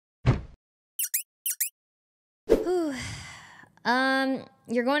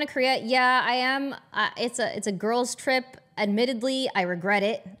You're going to Korea? Yeah, I am. It's a girls' trip. Admittedly, I regret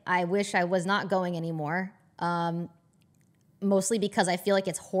it. I wish I was not going anymore. Mostly because I feel like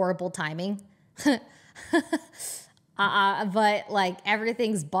it's horrible timing. But like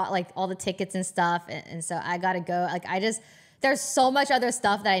everything's bought, like all the tickets and stuff, and so I gotta go. Like there's so much other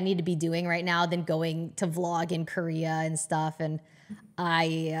stuff that I need to be doing right now than going to vlog in Korea and stuff, and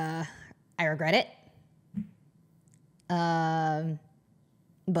I regret it.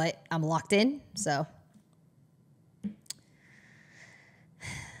 But I'm locked in, so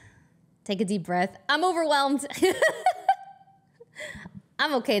take a deep breath. I'm overwhelmed.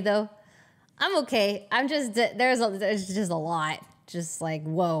 I'm okay though. I'm okay. I'm just, there's just a lot. Just like,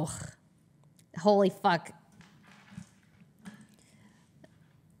 whoa. Holy fuck.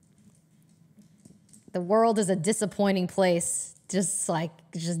 The world is a disappointing place. Just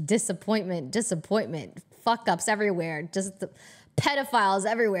disappointment. Fuck ups everywhere. Just the pedophiles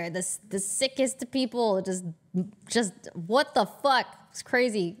everywhere. The sickest people. Just what the fuck? It's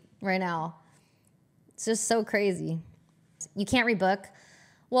crazy right now. It's just so crazy. You can't rebook.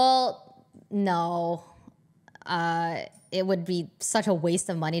 Well, no, it would be such a waste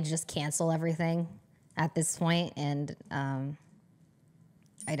of money to just cancel everything at this point, and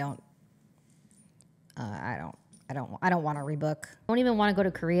I don't want to rebook. I don't even want to go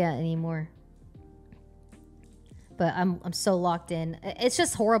to Korea anymore. But I'm so locked in. It's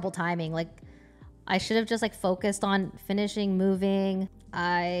just horrible timing. Like, I should have just like focused on finishing moving.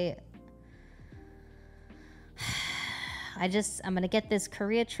 I'm gonna get this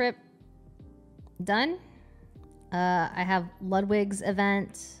Korea trip done. I have Ludwig's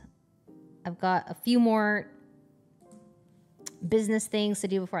event. I've got a few more business things to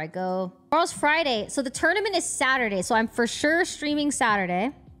do before I go. Tomorrow's Friday, so the tournament is Saturday, so I'm for sure streaming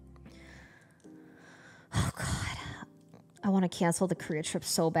Saturday. Oh God, I want to cancel the Korea trip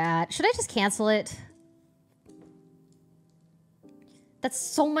so bad. Should I just cancel it? That's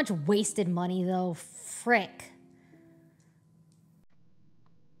so much wasted money though, frick.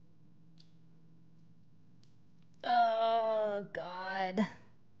 Oh, God.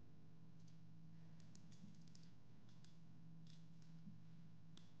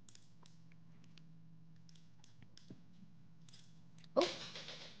 Oh,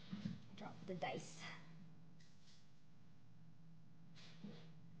 dropped the dice.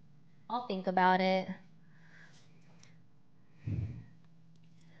 I'll think about it.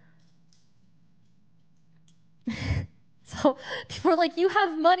 So people are like, you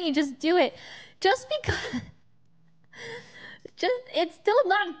have money, just do it. Just because... it's still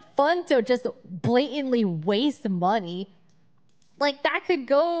not fun to just blatantly waste money. Like, that could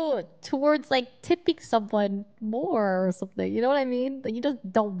go towards like tipping someone more or something. You know what I mean? Like, you just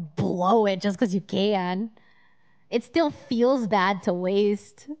don't blow it just because you can. It still feels bad to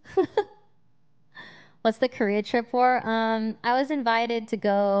waste. What's the Korea trip for? I was invited to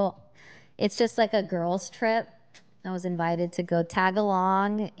go. It's just like a girls trip. I was invited to go tag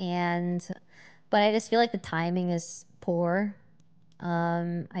along, but I just feel like the timing is poor.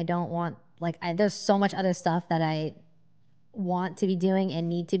 I don't want, like, there's so much other stuff that I want to be doing and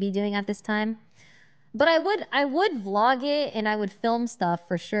need to be doing at this time. But I would vlog it and I would film stuff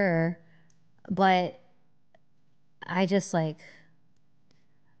for sure. But I just like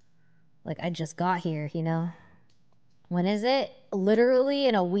I just got here, you know? When is it? Literally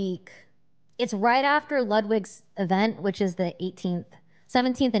in a week. It's right after Ludwig's event, which is the 18th,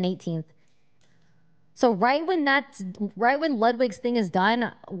 17th and 18th. So right when Ludwig's thing is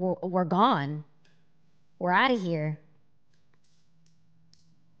done, we're gone. We're out of here.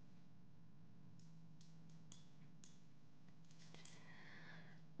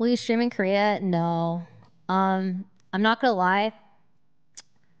 Will you stream in Korea? No. I'm not gonna lie.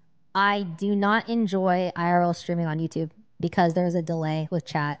 I do not enjoy IRL streaming on YouTube because there's a delay with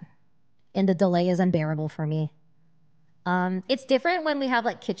chat, and the delay is unbearable for me. It's different when we have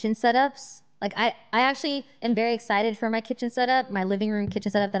like kitchen setups. Like I actually am very excited for my kitchen setup, my living room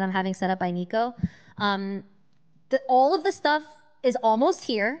kitchen setup that I'm having set up by Nico. All of the stuff is almost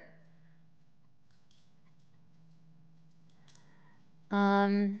here.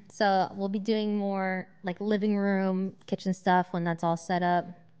 So we'll be doing more like living room, kitchen stuff when that's all set up.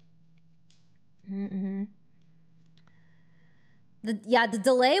 The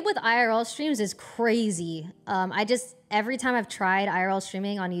delay with IRL streams is crazy. Every time I've tried IRL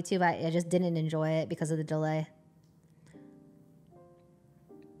streaming on YouTube, I just didn't enjoy it because of the delay.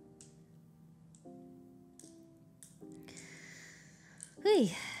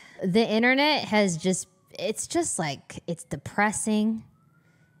 The internet has it's depressing.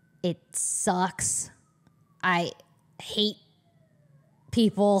 It sucks. I hate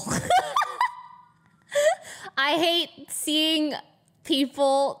people. I hate seeing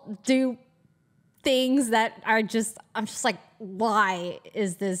people do things that are just, I'm just like, why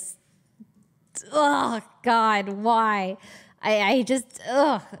is this? Oh God, why? I just,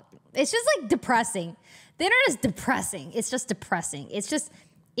 ugh. It's just like depressing. The internet is depressing. It's just depressing. It's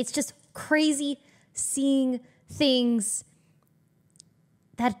just crazy seeing things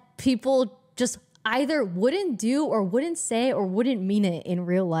that people just either wouldn't do or wouldn't say or wouldn't mean it in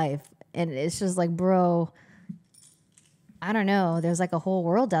real life. And it's just like, bro, I don't know. There's like a whole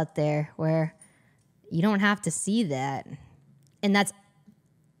world out there where you don't have to see that. And that's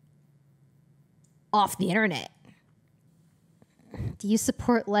off the internet. Do you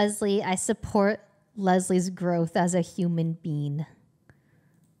support Leslie? I support Leslie's growth as a human being.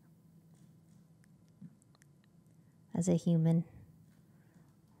 As a human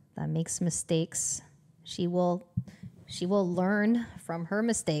that makes mistakes, she will learn from her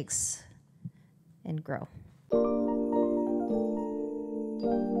mistakes and grow.